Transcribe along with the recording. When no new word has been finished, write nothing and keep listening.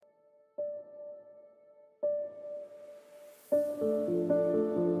By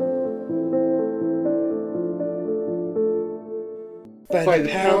the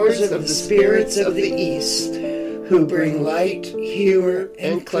powers of the spirits of the East, who bring light, humor,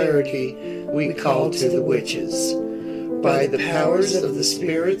 and clarity, we call to the witches. By the powers of the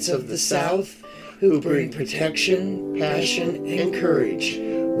spirits of the South, who bring protection, passion, and courage,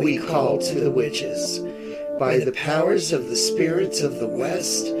 we call to the witches. By the powers of the spirits of the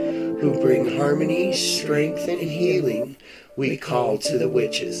West, who bring harmony, strength, and healing, we call to the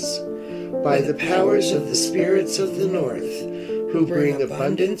witches. By the powers of the spirits of the North, who bring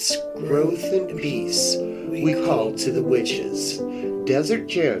abundance, growth, and peace, we call to the witches. Desert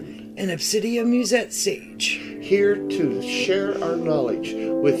Jen and Obsidian Musette Sage, here to share our knowledge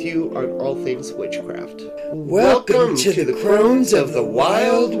with you on all things witchcraft. Welcome to the Crones of the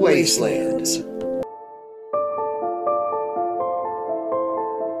Wild Wastelands.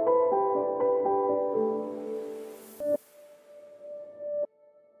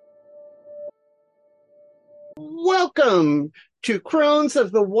 Welcome to Crones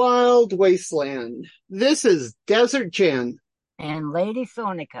of the Wild Wasteland. This is Desert Jen. And Lady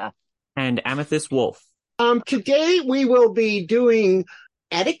Sonica. And Amethyst Wolf. Today we will be doing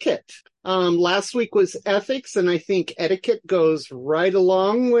etiquette. Last week was ethics, and I think etiquette goes right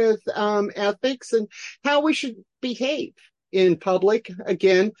along with ethics and how we should behave in public.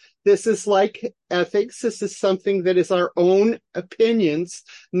 Again, this is like ethics. This is something that is our own opinions,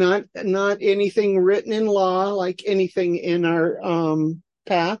 not anything written in law, like anything in our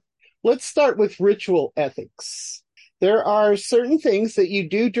path. Let's start with ritual ethics. There are certain things that you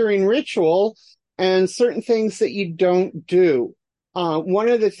do during ritual and certain things that you don't do. One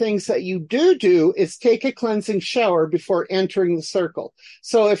of the things that you do is take a cleansing shower before entering the circle.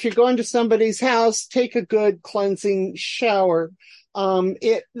 So if you're going to somebody's house, take a good cleansing shower.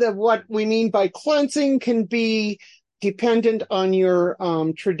 What we mean by cleansing can be dependent on your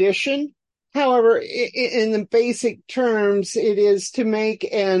tradition. However, in the basic terms, it is to make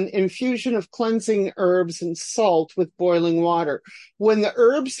an infusion of cleansing herbs and salt with boiling water. When the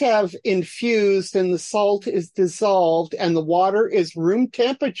herbs have infused and the salt is dissolved and the water is room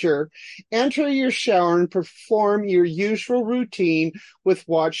temperature, enter your shower and perform your usual routine with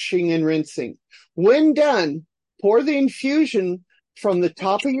washing and rinsing. When done, pour the infusion from the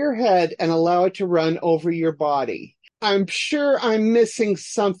top of your head and allow it to run over your body. I'm sure I'm missing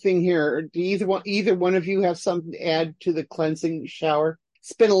something here. Do either one of you have something to add to the cleansing shower?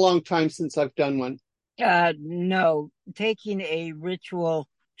 It's been a long time since I've done one. No. Taking a ritual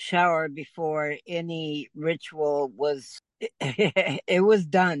shower before any ritual was, it was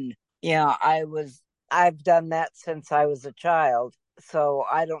done. Yeah, I've done that since I was a child, so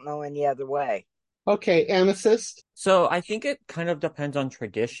I don't know any other way. Okay, Amethyst? So I think it kind of depends on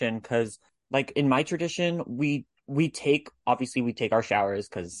tradition, because like in my tradition, we take our showers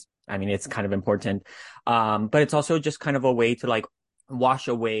because I mean it's kind of important, but it's also just kind of a way to like wash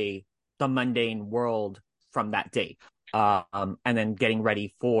away the mundane world from that day, and then getting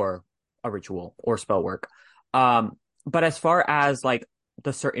ready for a ritual or spell work. But as far as like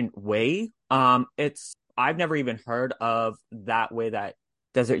the certain way, I've never even heard of that way that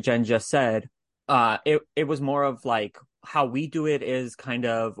Desert Jen just said. It was more of like how we do it is kind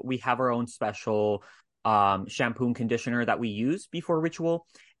of we have our own special shampoo and conditioner that we use before ritual,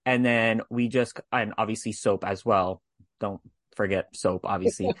 and then and obviously soap as well. Don't forget soap,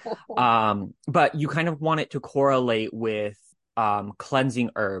 obviously. But you kind of want it to correlate with cleansing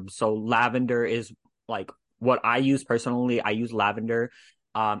herbs. So lavender is like what I use personally. I use lavender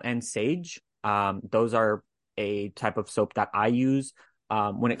and sage. Those are a type of soap that I use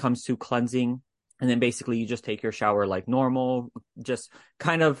when it comes to cleansing. And then basically you just take your shower like normal, just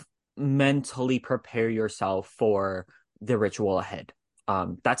kind of mentally prepare yourself for the ritual ahead.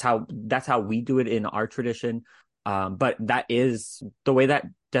 That's how we do it in our tradition. But that is the way that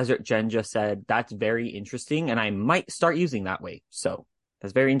Desert Jen just said. That's very interesting, and I might start using that way. So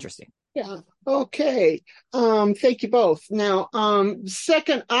that's very interesting. Yeah. Okay. Thank you both. Now,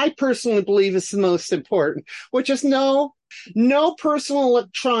 second, I personally believe is the most important, which is no personal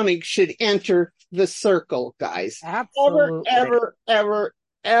electronics should enter the circle, guys. Absolutely.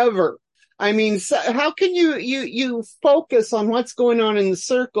 Ever. I mean, how can you focus on what's going on in the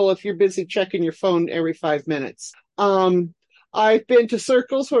circle if you're busy checking your phone every 5 minutes? I've been to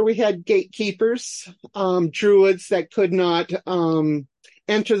circles where we had gatekeepers, druids that could not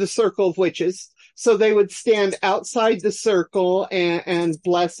enter the circle of witches. So they would stand outside the circle and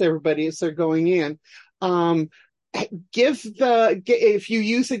bless everybody as they're going in. If you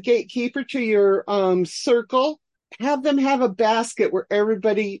use a gatekeeper to your circle, have them have a basket where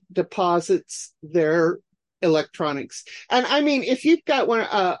everybody deposits their electronics. And I mean, if you've got one,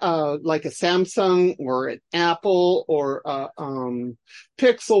 like a Samsung or an Apple or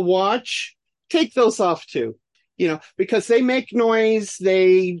Pixel watch, take those off too, because they make noise.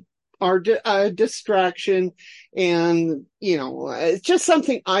 They are a distraction, and it's just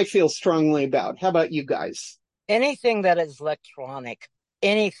something I feel strongly about. How about you guys? Anything that is electronic,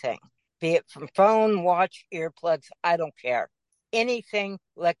 anything, be it from phone, watch, earplugs, I don't care. Anything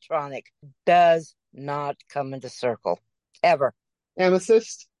electronic does not come into circle, ever.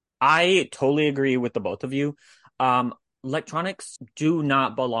 Amethyst? I totally agree with the both of you. Electronics do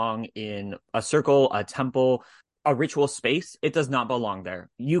not belong in a circle, a temple, a ritual space. It does not belong there.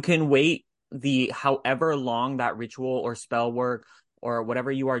 You can wait however long that ritual or spell work or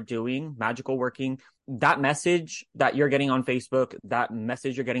whatever you are doing, magical working, that message that you're getting on Facebook, that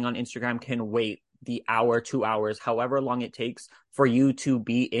message you're getting on Instagram can wait the hour, 2 hours, however long it takes for you to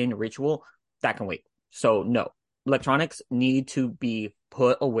be in ritual, that can wait. So no, electronics need to be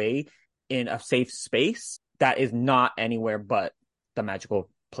put away in a safe space that is not anywhere but the magical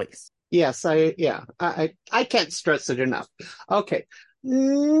place. Yes, I can't stress it enough. Okay.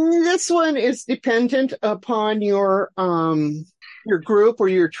 This one is dependent upon your group or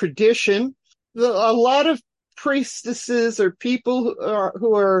your tradition. A lot of priestesses or people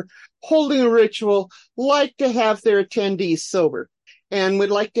who are holding a ritual like to have their attendees sober and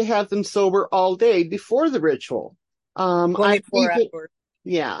would like to have them sober all day before the ritual. 24 hours.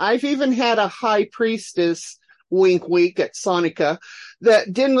 Yeah, I've even had a high priestess, wink, wink, at Sonica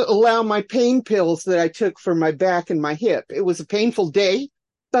that didn't allow my pain pills that I took for my back and my hip. It was a painful day,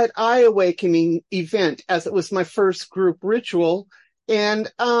 but eye-awakening event as it was my first group ritual.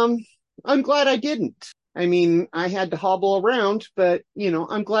 And I'm glad I didn't. I mean, I had to hobble around, but,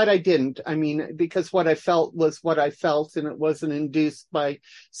 I'm glad I didn't. I mean, because what I felt was what I felt, and it wasn't induced by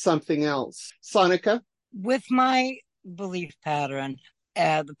something else. Sonica? With my belief pattern,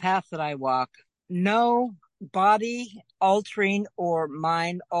 the path that I walk, no body altering or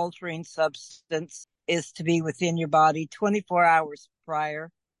mind altering substance is to be within your body 24 hours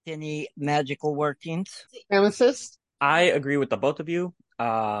prior to any magical workings. Amethyst? I agree with the both of you.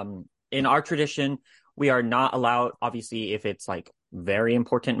 In our tradition, we are not allowed, obviously, if it's like very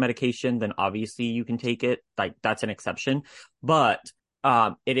important medication, then obviously you can take it. Like that's an exception. But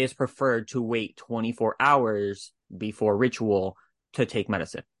it is preferred to wait 24 hours before ritual to take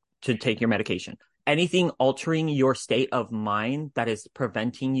medicine, to take your medication. Anything altering your state of mind that is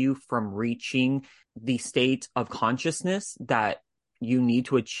preventing you from reaching the state of consciousness that you need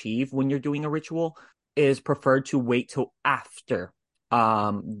to achieve when you're doing a ritual is preferred to wait till after.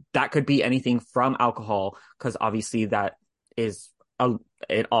 That could be anything from alcohol, because obviously it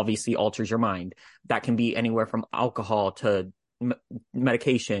obviously alters your mind. That can be anywhere from alcohol to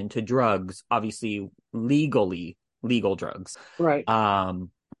medication to drugs, obviously legal drugs. Right.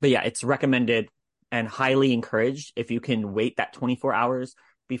 But yeah, it's recommended and highly encouraged. If you can wait that 24 hours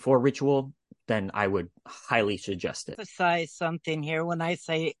before ritual, then I would highly suggest it. Emphasize something here when I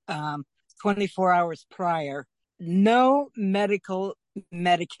say 24 hours prior. No medical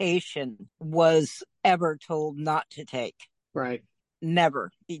medication was ever told not to take. Right.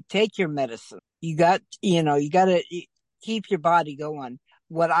 Never. You take your medicine. You got to keep your body going.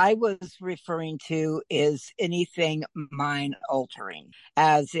 What I was referring to is anything mind altering,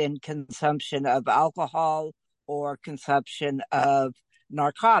 as in consumption of alcohol or consumption of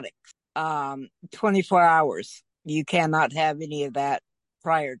narcotics. 24 hours. You cannot have any of that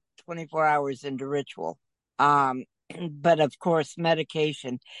prior 24 hours into ritual. But of course,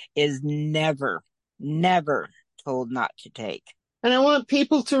 medication is never told not to take. And I want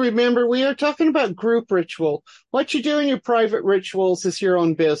people to remember we are talking about group ritual. What you do in your private rituals is your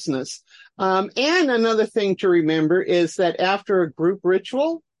own business. And another thing to remember is that after a group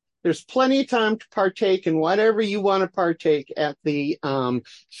ritual, there's plenty of time to partake in whatever you want to partake at the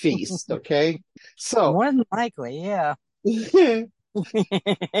feast. Okay. So more than likely, yeah.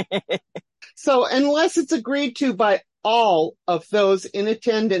 So unless it's agreed to by all of those in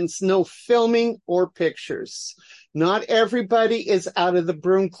attendance, no filming or pictures. Not everybody is out of the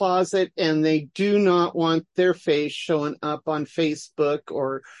broom closet, and they do not want their face showing up on Facebook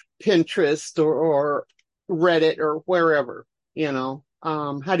or Pinterest or Reddit or wherever,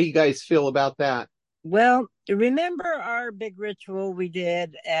 How do you guys feel about that? Well, remember our big ritual we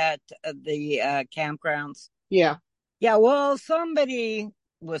did at the campgrounds? Yeah. Yeah, well, somebody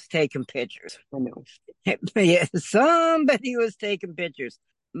was taking pictures. I know. Yeah, somebody was taking pictures.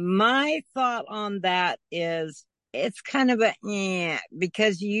 My thought on that is it's kind of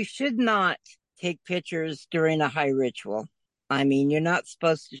because you should not take pictures during a high ritual. I mean, you're not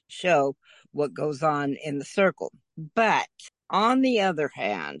supposed to show what goes on in the circle. But on the other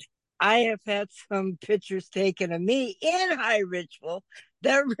hand, I have had some pictures taken of me in high ritual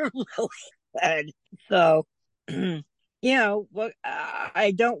that were really good. So, what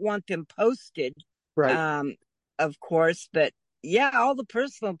I don't want them posted, Right. um, of course, but yeah, all the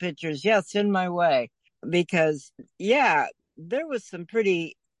personal pictures, yeah, send my way because yeah, there was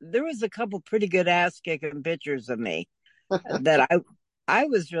a couple pretty good ass kicking pictures of me that I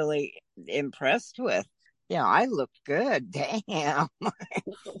was really impressed with. I looked good. Damn.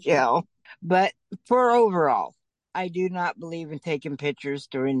 you know. But for overall, I do not believe in taking pictures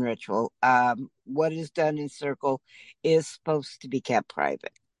during ritual. What is done in circle is supposed to be kept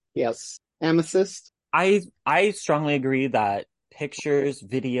private. Yes. Amethyst? I strongly agree that pictures,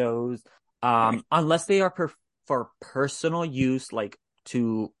 videos, unless they are for personal use, like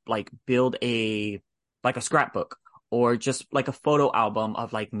to like build a scrapbook or just like a photo album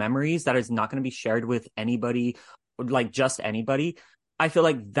of like memories that is not going to be shared with anybody, like just anybody. I feel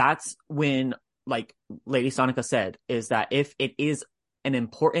like that's when, like Lady Sonica said, is that if it is an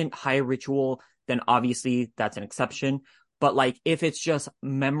important high ritual, then obviously that's an exception. But like if it's just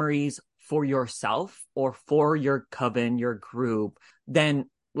memories for yourself or for your coven, your group, then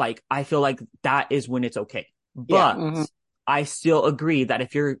like I feel like that is when it's okay. Yeah. But Mhm. I still agree that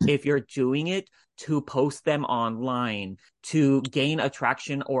if you're doing it to post them online, to gain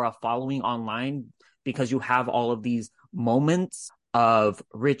attraction or a following online because you have all of these moments of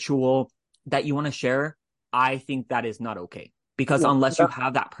ritual that you want to share, I think that is not okay. Because No. unless you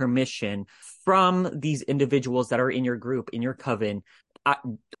have that permission from these individuals that are in your group, in your coven, I,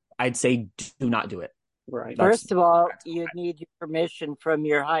 I'd say do not do it. Right. That's First of all, you need your permission from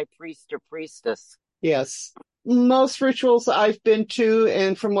your high priest or priestess. Yes. Most rituals I've been to,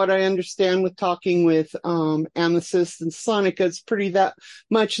 and from what I understand with talking with Amethyst and Sonica, it's pretty that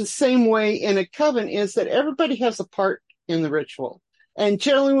much the same way in a coven is that everybody has a part in the ritual. And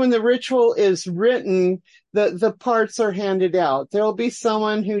generally when the ritual is written, the parts are handed out. There'll be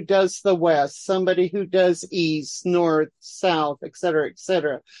someone who does the west, somebody who does east, north, south, et cetera, et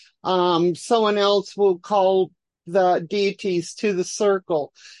cetera. Someone else will call the deities to the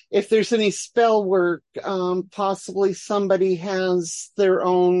circle. If there's any spell work, possibly somebody has their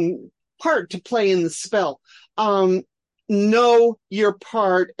own part to play in the spell. Know your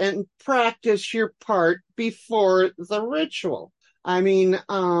part and practice your part before the ritual. I mean,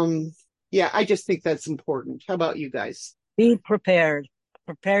 yeah, I just think that's important. How about you guys? Be prepared.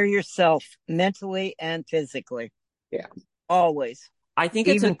 Prepare yourself mentally and physically. Yeah. Always. I think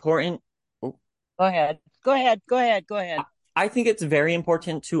it's Even important. Go ahead. Go ahead. Go ahead. Go ahead. I think it's very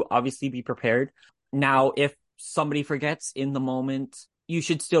important to obviously be prepared. Now, if somebody forgets in the moment, you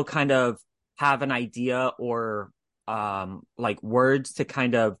should still kind of have an idea or like words to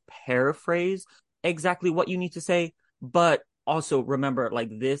kind of paraphrase exactly what you need to say. But also remember, like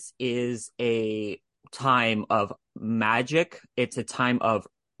this is a time of magic. It's a time of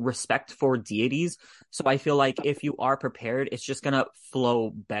respect for deities. So I feel like if you are prepared, it's just gonna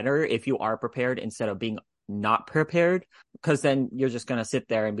flow better if you are prepared instead of being not prepared, because then you're just gonna sit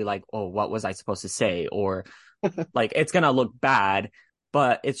there and be like, oh, what was I supposed to say? Or like it's gonna look bad,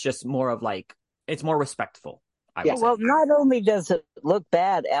 but it's just more of like it's more respectful, I Yeah. would say. Well, not only does it look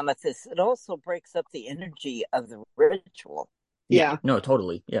bad, Amethyst, it also breaks up the energy of the ritual Yeah, Yeah. no,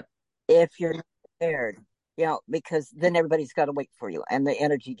 totally. Yeah. if you're not prepared, because then everybody's got to wait for you and the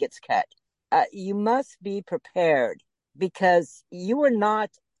energy gets cut. You must be prepared because you are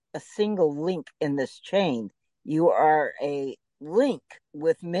not a single link in this chain. You are a link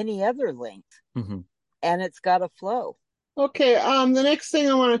with many other links, Hmm. and it's got to flow. Okay, the next thing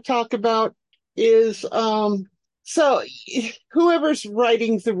I want to talk about is so whoever's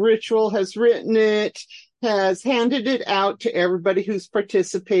writing the ritual has written it, has handed it out to everybody who's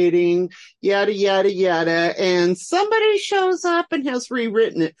participating, yada yada yada, and somebody shows up and has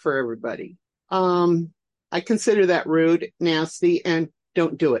rewritten it for everybody. I consider that rude, nasty, and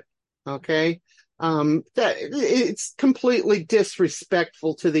don't do it. Okay? That it's completely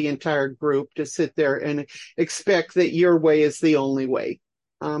disrespectful to the entire group to sit there and expect that your way is the only way.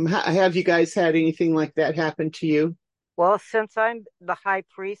 Have you guys had anything like that happen to you? Well, since I'm the high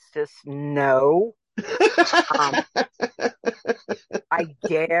priestess, no. Um, I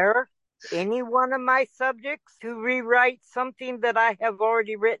dare any one of my subjects to rewrite something that I have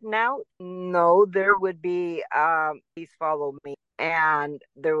already written out. No, there would be, please follow me, and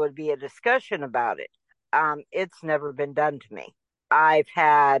there would be a discussion about it. It's never been done to me. I've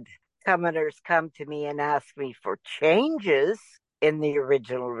had commoners come to me and ask me for changes in the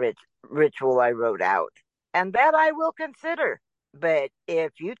original ritual I wrote out. and that I will consider. But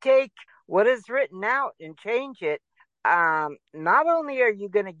if you take what is written out and change it, not only are you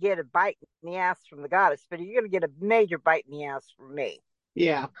going to get a bite in the ass from the goddess, but you're going to get a major bite in the ass from me.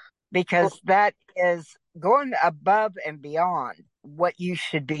 Yeah. Because that is going above and beyond what you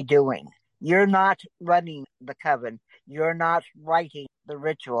should be doing. You're not running the coven. You're not writing the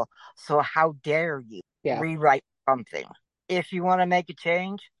ritual. So how dare you rewrite something? If you want to make a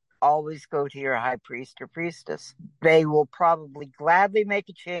change, always go to your high priest or priestess. They will probably gladly make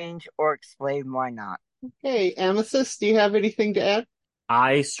a change or explain why not. Okay, Amethyst, do you have anything to add?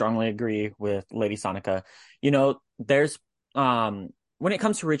 I strongly agree with Lady Sonica. There's when it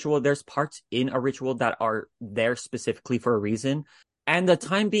comes to ritual, there's parts in a ritual that are there specifically for a reason. And the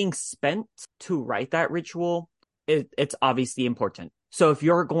time being spent to write that ritual, it's obviously important. So if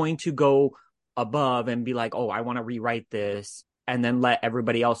you're going to go above and be like, oh, I want to rewrite this, and then let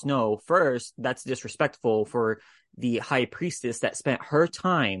everybody else know first, that's disrespectful for the high priestess that spent her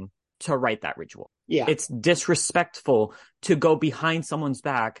time to write that ritual. Yeah. It's disrespectful to go behind someone's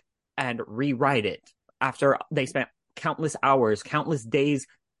back and rewrite it after they spent countless hours, countless days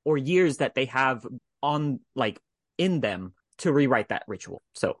or years that they have in them to rewrite that ritual.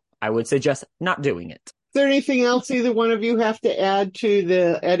 So I would suggest not doing it. Is there anything else either one of you have to add to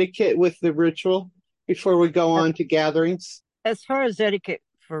the etiquette with the ritual before we go on to gatherings? As far as etiquette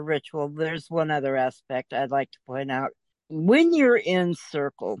for ritual, there's one other aspect I'd like to point out. When you're in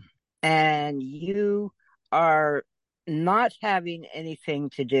circle and you are not having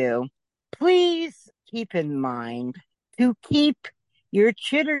anything to do, please keep in mind to keep your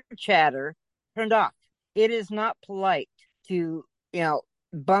chitter chatter turned off. It is not polite to,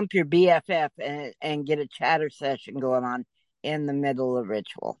 bump your BFF and get a chatter session going on in the middle of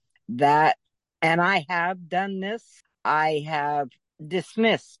ritual. And I have done this. I have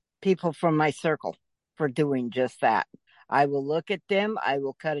dismissed people from my circle for doing just that. I will look at them, I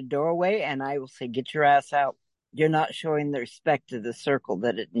will cut a doorway, and I will say, get your ass out. You're not showing the respect to the circle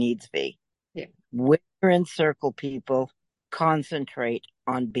that it needs to be. Yeah. When you're in circle, people, concentrate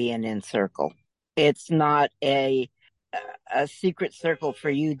on being in circle. It's not a secret circle for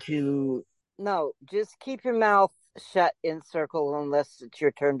you to... No, just keep your mouth shut in circle unless it's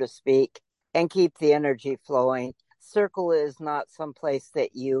your turn to speak, and keep the energy flowing. Circle is not some place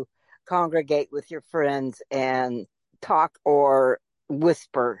that you congregate with your friends and talk or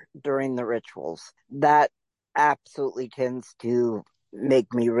whisper during the rituals. That absolutely tends to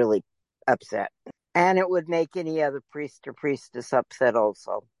make me really upset. And it would make any other priest or priestess upset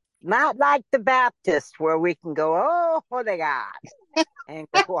also. Not like the Baptist where we can go, oh, what they got? And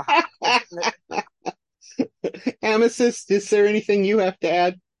go out. Amethyst, is there anything you have to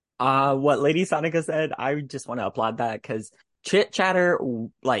add? What Lady Sonica said, I just want to applaud that because chit chatter,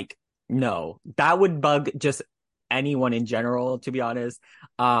 no, that would bug just anyone in general, to be honest.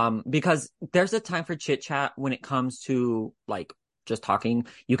 Because there's a time for chit chat when it comes to just talking.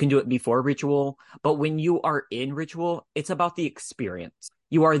 You can do it before ritual, but when you are in ritual, it's about the experience.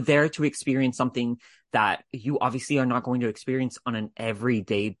 You are there to experience something that you obviously are not going to experience on an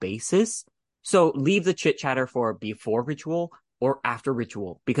everyday basis. So leave the chit chatter for before ritual or after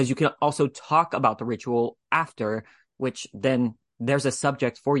ritual, because you can also talk about the ritual after, which then there's a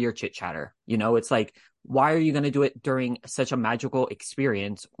subject for your chit chatter. It's like, why are you going to do it during such a magical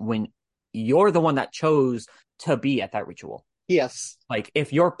experience when you're the one that chose to be at that ritual? Yes.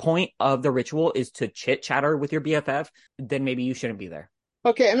 If your point of the ritual is to chit chatter with your BFF, then maybe you shouldn't be there.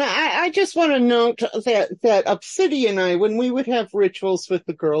 Okay, and I just want to note that Obsidian and I, when we would have rituals with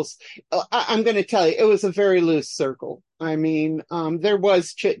the girls, I'm going to tell you, it was a very loose circle. I mean, there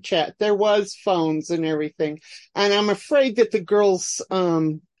was chit chat, there was phones and everything, and I'm afraid that the girls,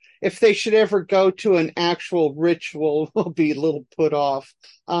 if they should ever go to an actual ritual, will be a little put off.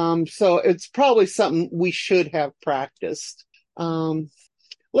 So it's probably something we should have practiced.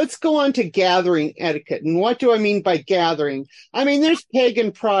 Let's go on to gathering etiquette. And what do I mean by gathering? I mean, there's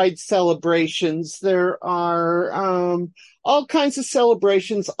pagan pride celebrations. There are all kinds of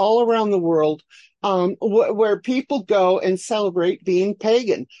celebrations all around the world where people go and celebrate being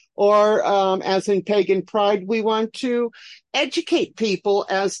pagan. Or as in pagan pride, we want to educate people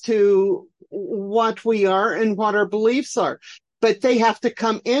as to what we are and what our beliefs are. But they have to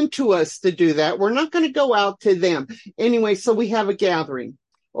come into us to do that. We're not going to go out to them. Anyway, so we have a gathering.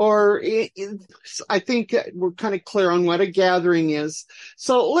 I think we're kind of clear on what a gathering is.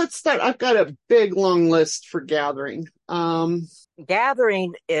 So let's start. I've got a big, long list for gathering.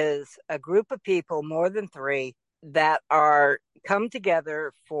 Gathering is a group of people, more than 3, that are come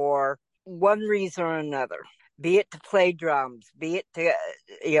together for one reason or another. be it to play drums, be it to,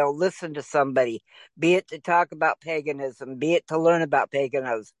 listen to somebody, be it to talk about paganism, be it to learn about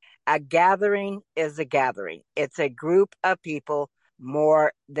paganism. A gathering is a gathering. It's a group of people,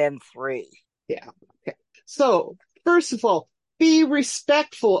 more than three. Yeah. Okay. So, first of all, be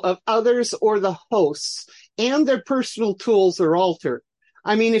respectful of others or the hosts and their personal tools or altar.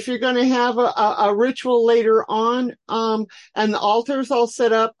 I mean, if you're going to have a ritual later on, and the altar's all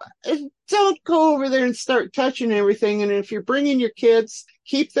set up, don't go over there and start touching everything. And if you're bringing your kids,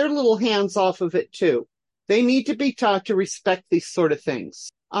 keep their little hands off of it too. They need to be taught to respect these sort of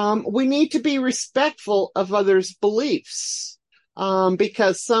things. We need to be respectful of others' beliefs.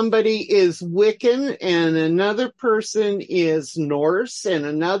 Because somebody is Wiccan and another person is Norse and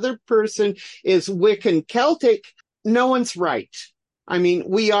another person is Wiccan Celtic, no one's right. I mean,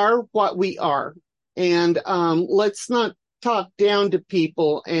 we are what we are. And let's not talk down to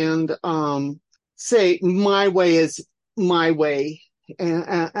people and say my way is my way.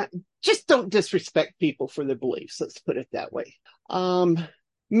 And just don't disrespect people for their beliefs. Let's put it that way.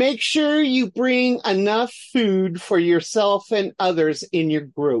 Make sure you bring enough food for yourself and others in your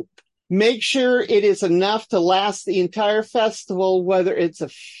group. Make sure it is enough to last the entire festival, whether it's a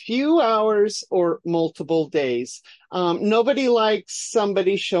few hours or multiple days. Nobody likes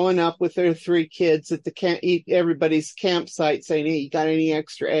somebody showing up with their 3 kids at everybody's campsite saying, hey, you got any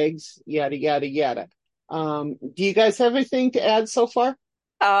extra eggs? Yada, yada, yada. Do you guys have anything to add so far?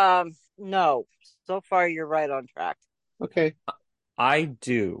 No. So far, you're right on track. Okay. I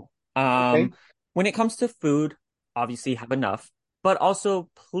do. Okay. When it comes to food, obviously have enough, but also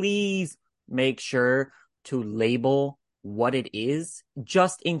please make sure to label what it is,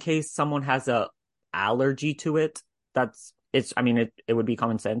 just in case someone has a allergy to it. It would be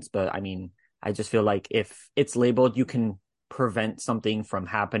common sense, but I mean, I just feel like if it's labeled, you can prevent something from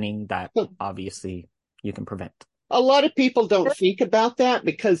happening that obviously you can prevent. A lot of people don't think about that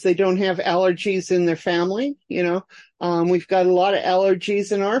because they don't have allergies in their family. We've got a lot of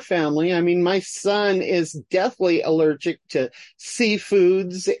allergies in our family. I mean, my son is deathly allergic to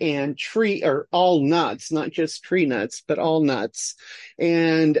seafoods and or all nuts, not just tree nuts, but all nuts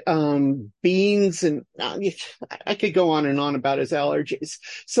and beans. And I could go on and on about his allergies.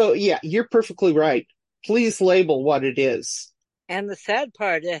 So yeah, you're perfectly right. Please label what it is. And the sad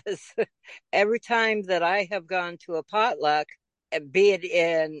part is, every time that I have gone to a potluck, be it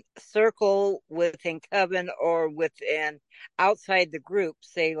in circle, within coven, or within outside the group,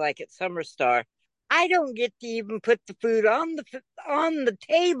 say like at Summer Star, I don't get to even put the food on the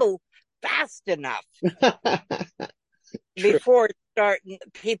table fast enough before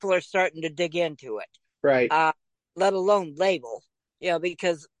people are starting to dig into it. Right. Let alone label,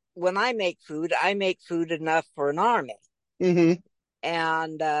 because when I make food enough for an army. Mm-hmm.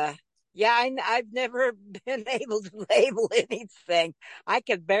 And I've never been able to label anything. I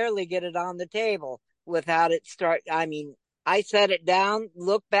could barely get it on the table without it start. I mean, I set it down,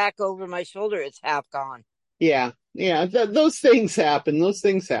 look back over my shoulder, it's half gone. Yeah. Those things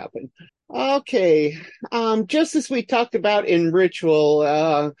happen. Okay. Just as we talked about in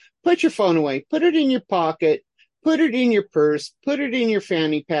ritual, put your phone away, put it in your pocket, put it in your purse, put it in your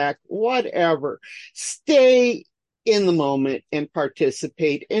fanny pack, whatever. Stay in the moment and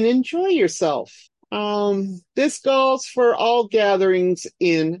participate and enjoy yourself. This goes for all gatherings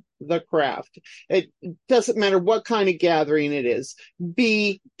in the craft. It doesn't matter what kind of gathering it is.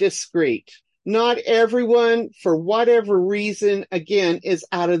 Be discreet. Not everyone, for whatever reason, again, is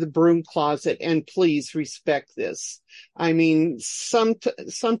out of the broom closet, and please respect this. I mean,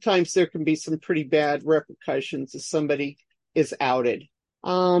 sometimes there can be some pretty bad repercussions if somebody is outed.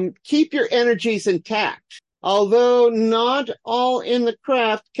 Keep your energies intact. Although not all in the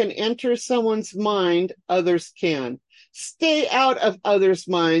craft can enter someone's mind, others can. Stay out of others'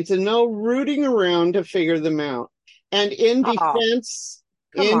 minds and no rooting around to figure them out. And in defense...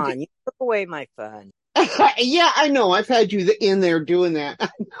 Come on, you took away my fun. Yeah, I know. I've had you in there doing that. I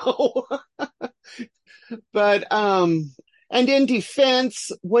know. But, and in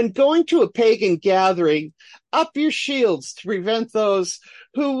defense, when going to a pagan gathering, up your shields to prevent those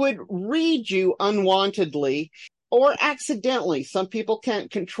who would read you unwantedly or accidentally. Some people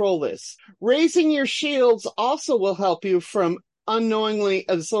can't control this. Raising your shields also will help you from unknowingly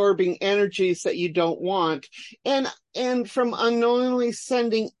absorbing energies that you don't want and from unknowingly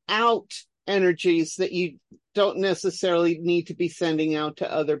sending out energies that you don't necessarily need to be sending out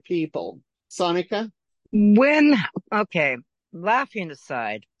to other people. Sonica? Laughing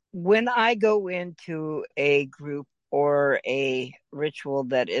aside, when I go into a group or a ritual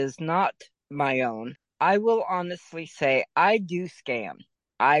that is not my own, I will honestly say I do scan.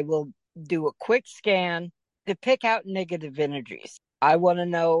 I will do a quick scan, to pick out negative energies. I want to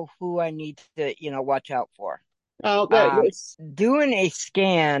know who I need to, watch out for. Oh, Doing a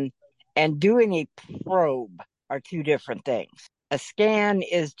scan and doing a probe are two different things. A scan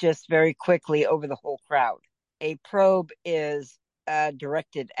is just very quickly over the whole crowd. A probe is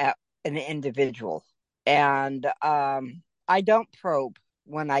directed at an individual. And I don't probe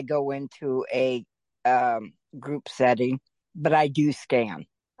when I go into a group setting, but I do scan.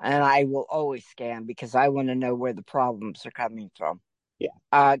 And I will always scan because I want to know where the problems are coming from.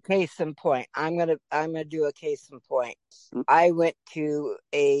 Yeah. Case in point, I'm gonna do a case in point. I went to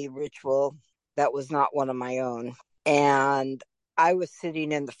a ritual that was not one of my own, and I was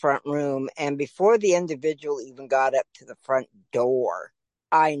sitting in the front room, and before the individual even got up to the front door,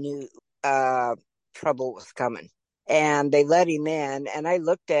 I knew trouble was coming. And they let him in, and I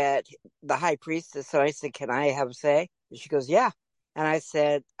looked at the high priestess, and I said, "Can I have a say?" And she goes, "Yeah." And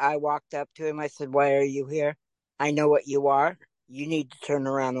I walked up to him. I said, "Why are you here? I know what you are. You need to turn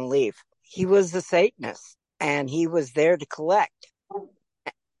around and leave." He was a Satanist, and he was there to collect.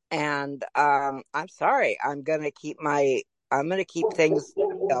 And I'm sorry. I'm gonna keep things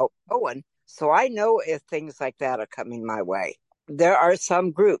going. So I know if things like that are coming my way. There are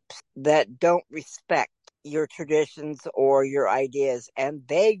some groups that don't respect your traditions or your ideas, and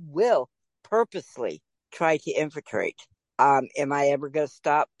they will purposely try to infiltrate. Am I ever going to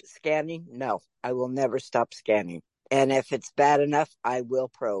stop scanning? No, I will never stop scanning. And if it's bad enough, I will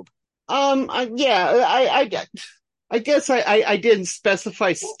probe. I guess I didn't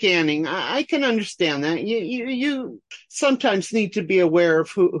specify scanning. I can understand that. You sometimes need to be aware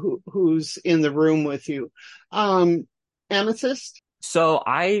of who's in the room with you. Amethyst? So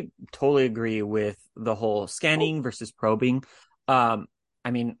I totally agree with the whole scanning versus probing. I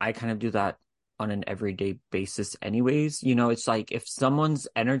mean, I kind of do that on an everyday basis anyways. It's like if someone's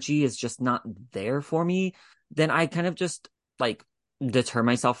energy is just not there for me, then I kind of just like deter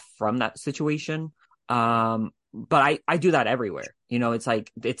myself from that situation. But I do that everywhere. It's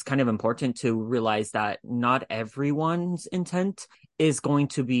like it's kind of important to realize that not everyone's intent is going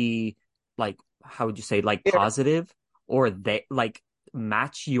to be like, how would you say, like positive, or they like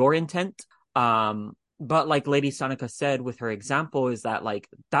match your intent. But like Lady Sonica said with her example, is that like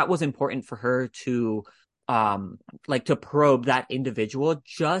that was important for her to like to probe that individual,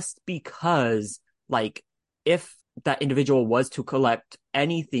 just because like if that individual was to collect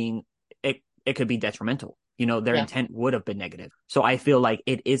anything, it could be detrimental. Their intent would have been negative. So I feel like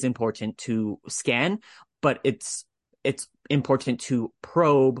it is important to scan, but it's important to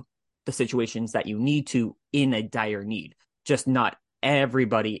probe the situations that you need to in a dire need, just not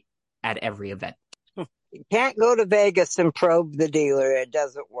everybody at every event. You can't go to Vegas and probe the dealer. It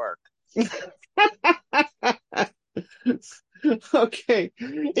doesn't work. Okay.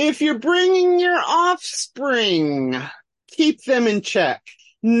 If you're bringing your offspring, keep them in check.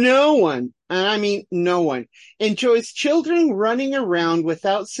 No one, and I mean no one, enjoys children running around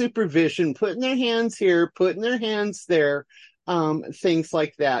without supervision, putting their hands here, putting their hands there, things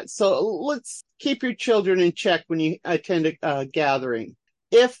like that. So let's keep your children in check when you attend a gathering.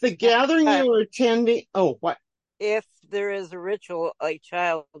 If the gathering you are attending, what? If there is a ritual, a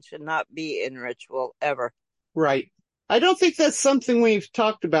child should not be in ritual ever. Right. I don't think that's something we've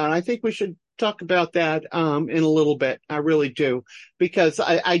talked about. I think we should talk about that in a little bit. I really do, because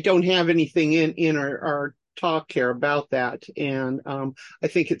I don't have anything in our talk here about that, and I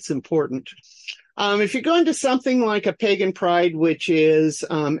think it's important. If you're going to something like a pagan pride, which is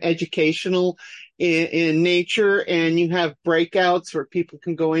educational in nature, and you have breakouts where people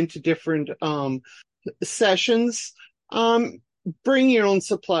can go into different sessions, bring your own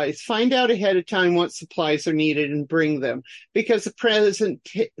supplies. Find out ahead of time what supplies are needed and bring them, because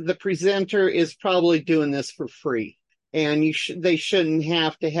the presenter is probably doing this for free, and they shouldn't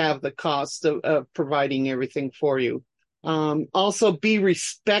have to have the cost of providing everything for you. Also be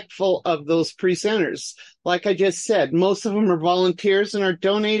respectful of those presenters. Like I just said, most of them are volunteers and are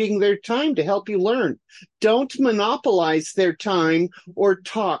donating their time to help you learn. Don't monopolize their time or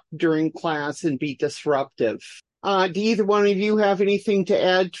talk during class and be disruptive. Do either one of you have anything to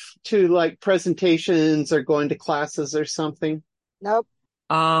add to like presentations or going to classes or something? Nope.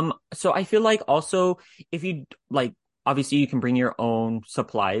 So I feel like also, if you like, obviously you can bring your own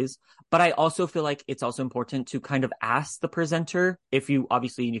supplies, but I also feel like it's also important to kind of ask the presenter, if you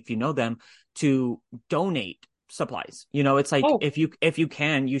know them, to donate supplies. It's like, if you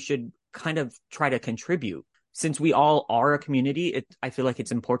can, you should kind of try to contribute. Since we all are a community, I feel like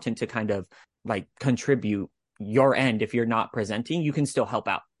it's important to kind of like contribute your end. If you're not presenting, you can still help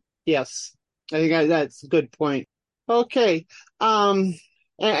out. Yes, I think that's a good point. Okay.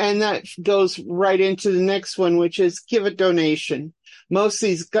 And that goes right into the next one, which is give a donation. Most of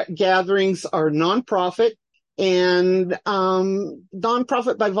these gatherings are nonprofit and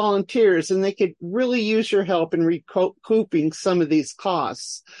nonprofit by volunteers, and they could really use your help in recouping some of these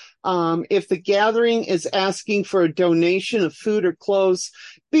costs. If the gathering is asking for a donation of food or clothes,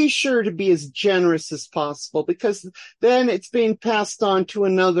 be sure to be as generous as possible, because then it's being passed on to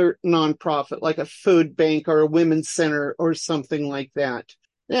another nonprofit like a food bank or a women's center or something like that.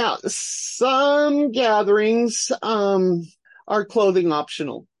 Now, some gatherings are clothing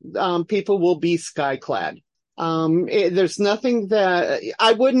optional. People will be sky clad. There's nothing that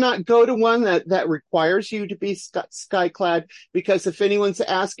I would not go to one that requires you to be sky clad, because if anyone's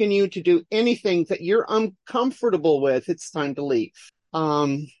asking you to do anything that you're uncomfortable with, it's time to leave.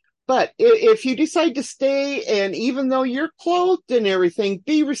 But if you decide to stay, and even though you're clothed and everything,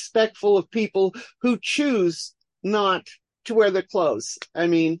 be respectful of people who choose not to wear their clothes. I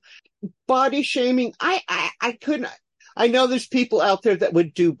mean, body shaming, I couldn't, I know there's people out there that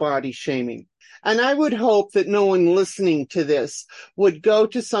would do body shaming. And I would hope that no one listening to this would go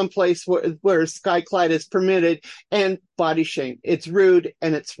to some place where skyclad is permitted and body shame. It's rude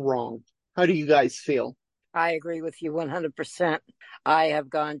and it's wrong. How do you guys feel? I agree with you 100%. I have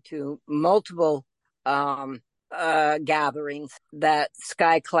gone to multiple gatherings that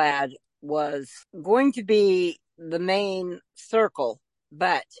skyclad was going to be the main circle,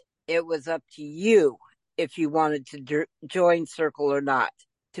 but it was up to you if you wanted to join circle or not.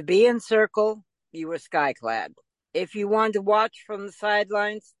 To be in circle, you were skyclad. If you wanted to watch from the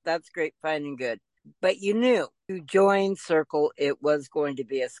sidelines, that's great, fine, and good. But you knew to join circle, it was going to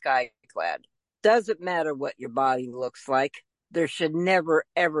be a skyclad. Doesn't matter what your body looks like. There should never,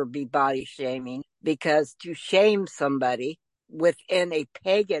 ever be body shaming, because to shame somebody within a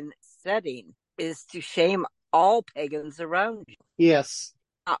pagan setting is to shame all pagans around you. Yes.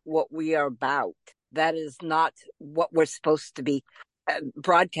 Not what we are about. That is not what we're supposed to be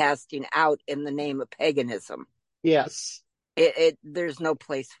broadcasting out in the name of paganism. Yes. There's no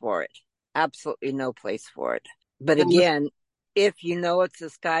place for it. Absolutely no place for it. But again, if you know it's a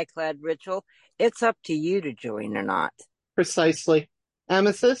skyclad ritual, it's up to you to join or not. Precisely.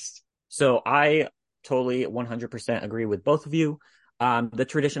 Amethyst? So I totally 100% agree with both of you. The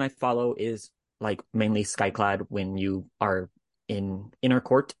tradition I follow is like mainly skyclad when you are in inner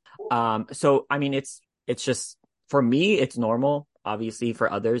court. So I mean, it's just, for me, it's normal. Obviously,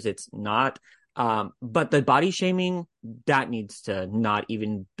 for others, it's not. But the body shaming, that needs to not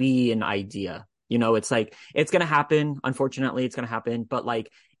even be an idea. You know, it's like, it's going to happen. Unfortunately, it's going to happen. But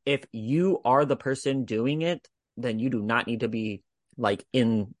like, if you are the person doing it, then you do not need to be like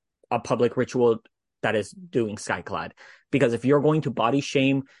in a public ritual that is doing skyclad. Because if you're going to body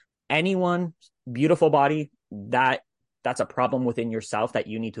shame anyone's beautiful body, that's a problem within yourself that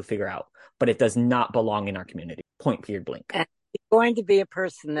you need to figure out. But it does not belong in our community. Point, period, blank. And if you're going to be a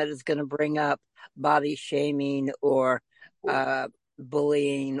person that is going to bring up body shaming or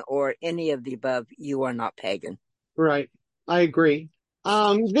bullying or any of the above, you are not pagan. Right. I agree.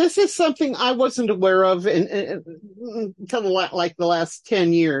 This is something I wasn't aware of until the last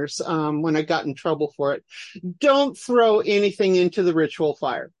 10 years, when I got in trouble for it. Don't throw anything into the ritual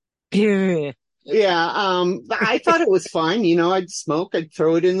fire. Yeah. I thought it was fine. You know, I'd smoke, I'd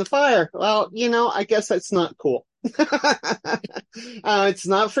throw it in the fire. Well, you know, I guess that's not cool. It's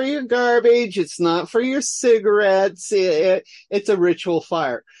not for your garbage. It's not for your cigarettes. It's a ritual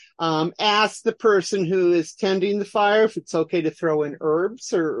fire. Ask the person who is tending the fire if it's okay to throw in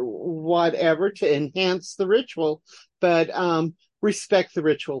herbs or whatever to enhance the ritual, but respect the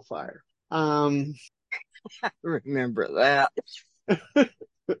ritual fire. Remember that.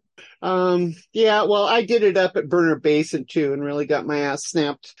 Yeah, well, I did it up at Burner Basin too and really got my ass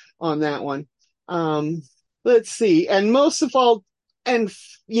snapped on that one. Let's see. And most of all, and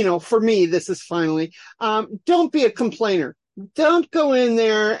you know, for me, this is finally, don't be a complainer. Don't go in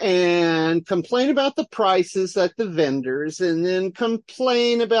there and complain about the prices at the vendors and then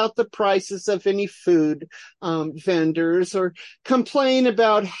complain about the prices of any food vendors, or complain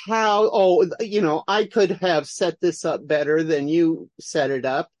about how, you know, I could have set this up better than you set it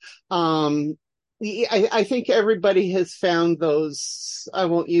up. I think everybody has found those, I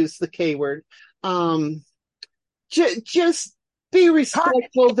won't use the K word. Just be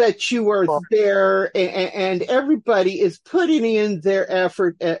respectful that you are there, and everybody is putting in their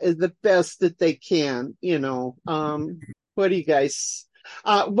effort the best that they can, you know. What do you guys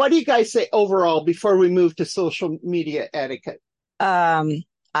say overall before we move to social media etiquette? I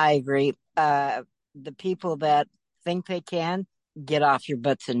agree. The people that think they can, get off your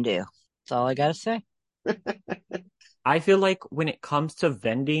butts and do. That's all I gotta say. I feel like when it comes to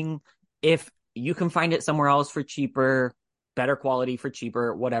vending, if you can find it somewhere else for cheaper, better quality for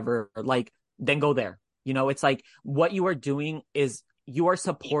cheaper, whatever, like, then go there. It's like what you are doing is you are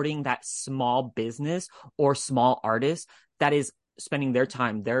supporting that small business or small artist that is spending their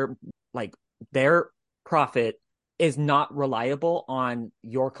time, their profit is not reliable on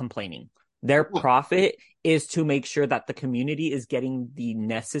your complaining. Their profit is to make sure that the community is getting the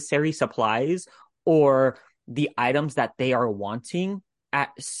necessary supplies or the items that they are wanting at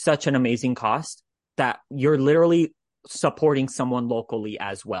such an amazing cost that you're literally supporting someone locally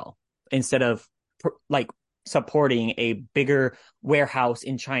as well, instead of like supporting a bigger warehouse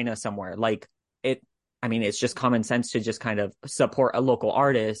in China somewhere. It's just common sense to just kind of support a local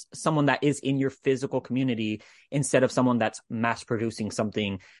artist, someone that is in your physical community, instead of someone that's mass producing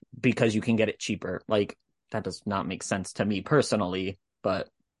something because you can get it cheaper. Like, that does not make sense to me personally, but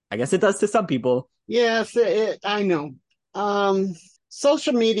I guess it does to some people. Yes, I know.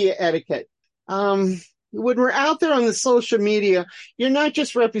 Social media etiquette. When we're out there on the social media, you're not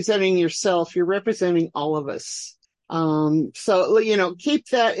just representing yourself, you're representing all of us. So, keep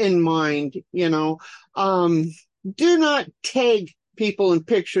that in mind, do not tag people in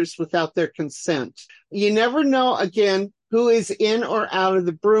pictures without their consent. You never know, again, who is in or out of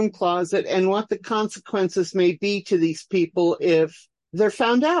the broom closet and what the consequences may be to these people if they're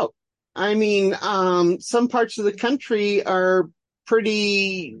found out. I mean, some parts of the country are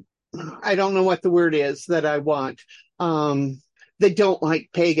pretty, I don't know what the word is that I want. They don't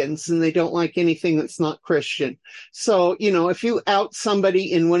like pagans and they don't like anything that's not Christian. So, if you out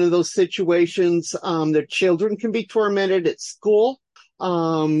somebody in one of those situations, their children can be tormented at school.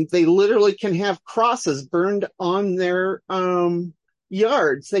 They literally can have crosses burned on their,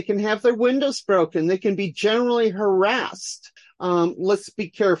 yards. They can have their windows broken. They can be generally harassed. Let's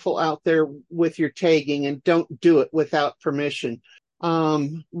be careful out there with your tagging and don't do it without permission.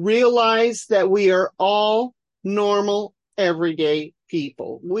 Realize that we are all normal, everyday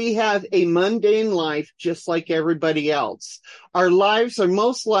people. We have a mundane life just like everybody else. Our lives are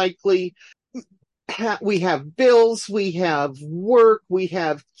most likely, we have bills, we have work, we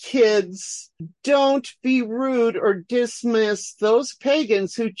have kids. Don't be rude or dismiss those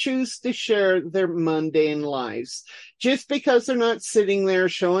pagans who choose to share their mundane lives. Just because they're not sitting there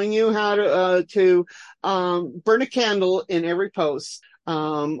showing you how to burn a candle in every post,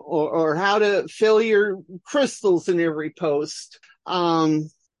 or how to fill your crystals in every post.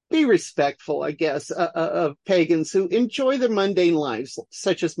 Be respectful, I guess, of pagans who enjoy their mundane lives,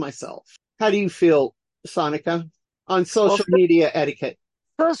 such as myself. How do you feel, Sonica, on social media etiquette?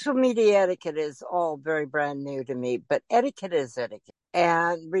 Social media etiquette is all very brand new to me, but etiquette is etiquette.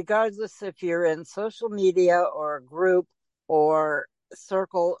 And regardless if you're in social media or a group or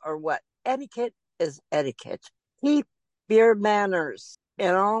circle or what, etiquette is etiquette. Keep your manners,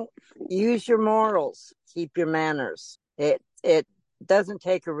 use your morals, keep your manners. It doesn't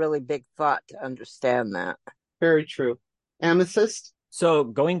take a really big thought to understand that. Very true. Amethyst? So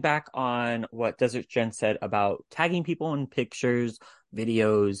going back on what Desert Jen said about tagging people in pictures,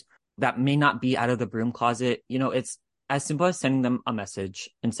 videos that may not be out of the broom closet, it's as simple as sending them a message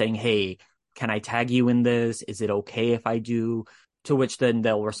and saying, hey, can I tag you in this? Is it okay if I do? To which then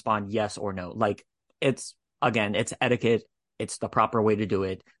they'll respond yes or no. Like, it's etiquette. It's the proper way to do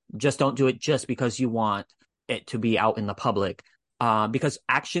it. Just don't do it just because you want it to be out in the public. Because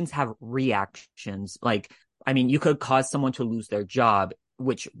actions have reactions. Like, you could cause someone to lose their job,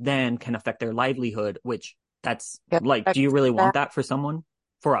 which then can affect their livelihood, do you really want that for someone?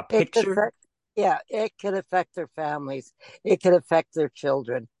 For a picture? It could affect their families. It could affect their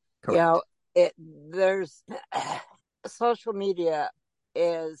children. Correct. There's social media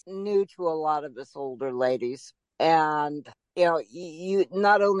is new to a lot of us older ladies. And, you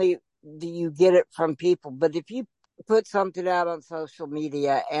not only do you get it from people, but if you put something out on social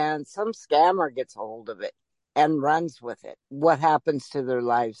media and some scammer gets a hold of it and runs with it, what happens to their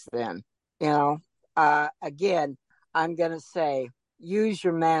lives then? Again, I'm going to say, use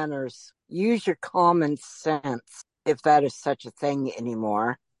your manners, use your common sense, if that is such a thing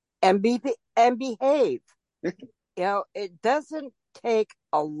anymore, and behave. It doesn't take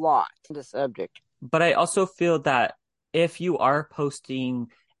a lot in the subject. But I also feel that if you are posting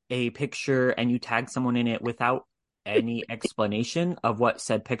a picture and you tag someone in it without any explanation of what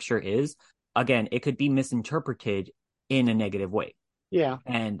said picture is, again, it could be misinterpreted in a negative way. Yeah.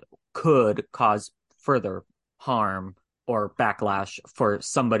 And could cause further harm or backlash for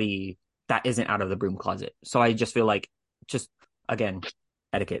somebody that isn't out of the broom closet. So I just feel like, again,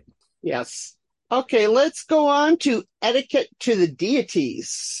 etiquette. Yes. Okay, let's go on to etiquette to the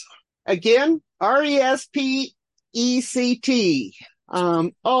deities. Again, RESPECT ECT.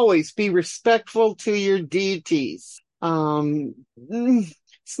 Always be respectful to your deities.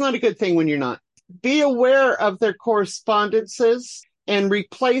 It's not a good thing when you're not. Be aware of their correspondences and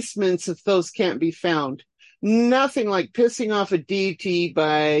replacements if those can't be found. Nothing like pissing off a deity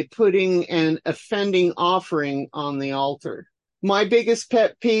by putting an offending offering on the altar. My biggest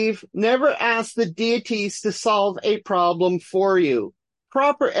pet peeve, never ask the deities to solve a problem for you.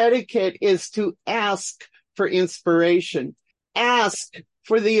 Proper etiquette is to ask for inspiration. Ask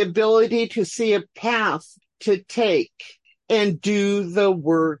for the ability to see a path to take and do the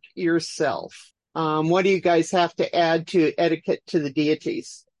work yourself. What do you guys have to add to etiquette to the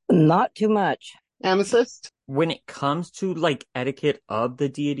deities? Not too much. Amethyst? When it comes to like etiquette of the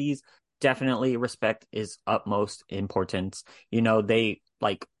deities, definitely respect is utmost importance. You know,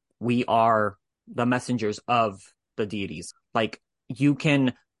 we are the messengers of the deities. Like, you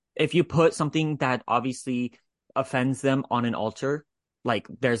can, if you put something that obviously offends them on an altar, like,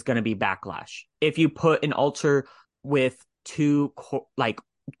 there's going to be backlash. If you put an altar with two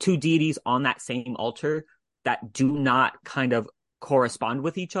deities on that same altar that do not kind of correspond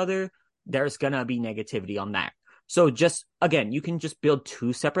with each other, there's going to be negativity on that. So just, again, you can just build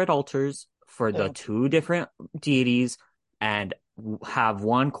two separate altars for the two different deities and have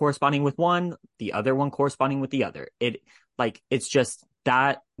one corresponding with one, the other one corresponding with the other. It's just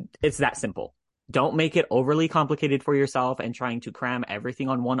that, it's that simple. Don't make it overly complicated for yourself and trying to cram everything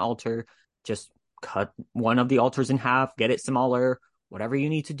on one altar. Just cut one of the altars in half, get it smaller, whatever you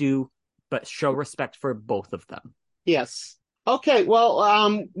need to do, but show respect for both of them. Yes. Okay,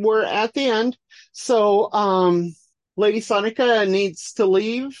 well, we're at the end. So, Lady Sonica needs to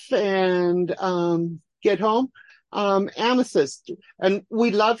leave and get home. Amethyst, and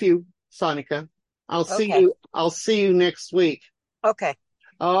we love you, Sonica. I'll see you next week. Okay.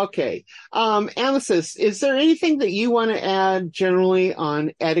 Okay. Amethyst, is there anything that you want to add generally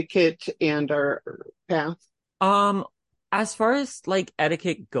on etiquette and our path? As far as like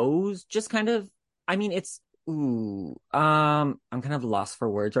etiquette goes, just kind of, I mean, I'm kind of lost for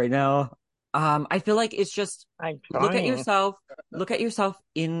words right now. I feel like it's just look at yourself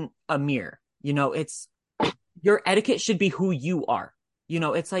in a mirror. You know, it's your etiquette should be who you are. You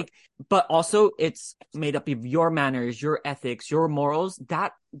know, it's like, but also it's made up of your manners, your ethics, your morals,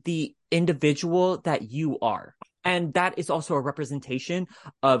 that the individual that you are. And that is also a representation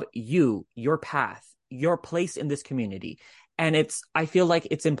of you, your path, your place in this community. And I feel like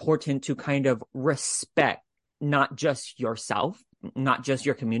it's important to kind of respect not just yourself, not just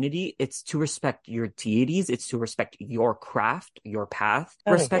your community. It's to respect your deities. It's to respect your craft, your path,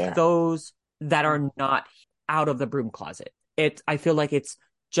 respect those that are not out of the broom closet. I feel like it's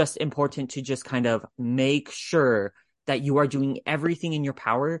just important to just kind of make sure that you are doing everything in your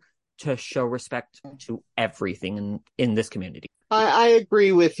power to show respect to everything in this community. I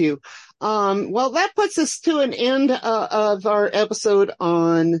agree with you. Well, that puts us to an end of our episode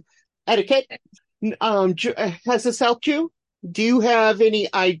on etiquette. Has this helped you? Do you have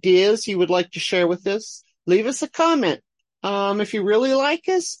any ideas you would like to share with us? Leave us a comment. If you really like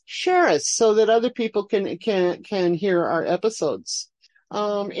us, share us so that other people can hear our episodes.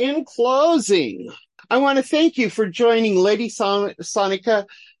 In closing, I want to thank you for joining Lady Sonica,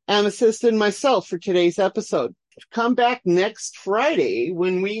 Amethyst, and myself for today's episode. Come back next Friday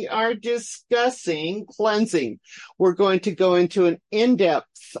when we are discussing cleansing. We're going to go into an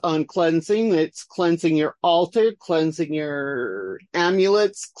in-depth on cleansing. It's cleansing your altar, cleansing your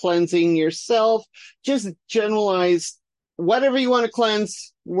amulets, cleansing yourself, just generalized. Whatever you want to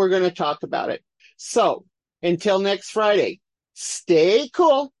cleanse, we're going to talk about it. So, until next Friday, stay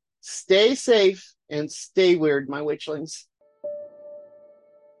cool, stay safe, and stay weird, my witchlings.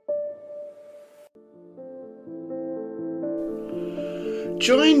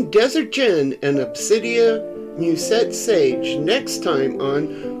 Join Desert Jen and Obsidia Musette Sage next time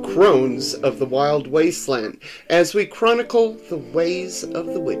on Crones of the Wild Wasteland as we chronicle the ways of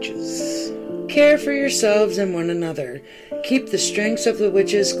the witches. Care for yourselves and one another. Keep the strengths of the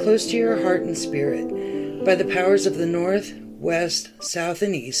witches close to your heart and spirit. By the powers of the north, west, south,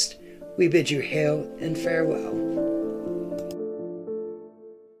 and east, we bid you hail and farewell.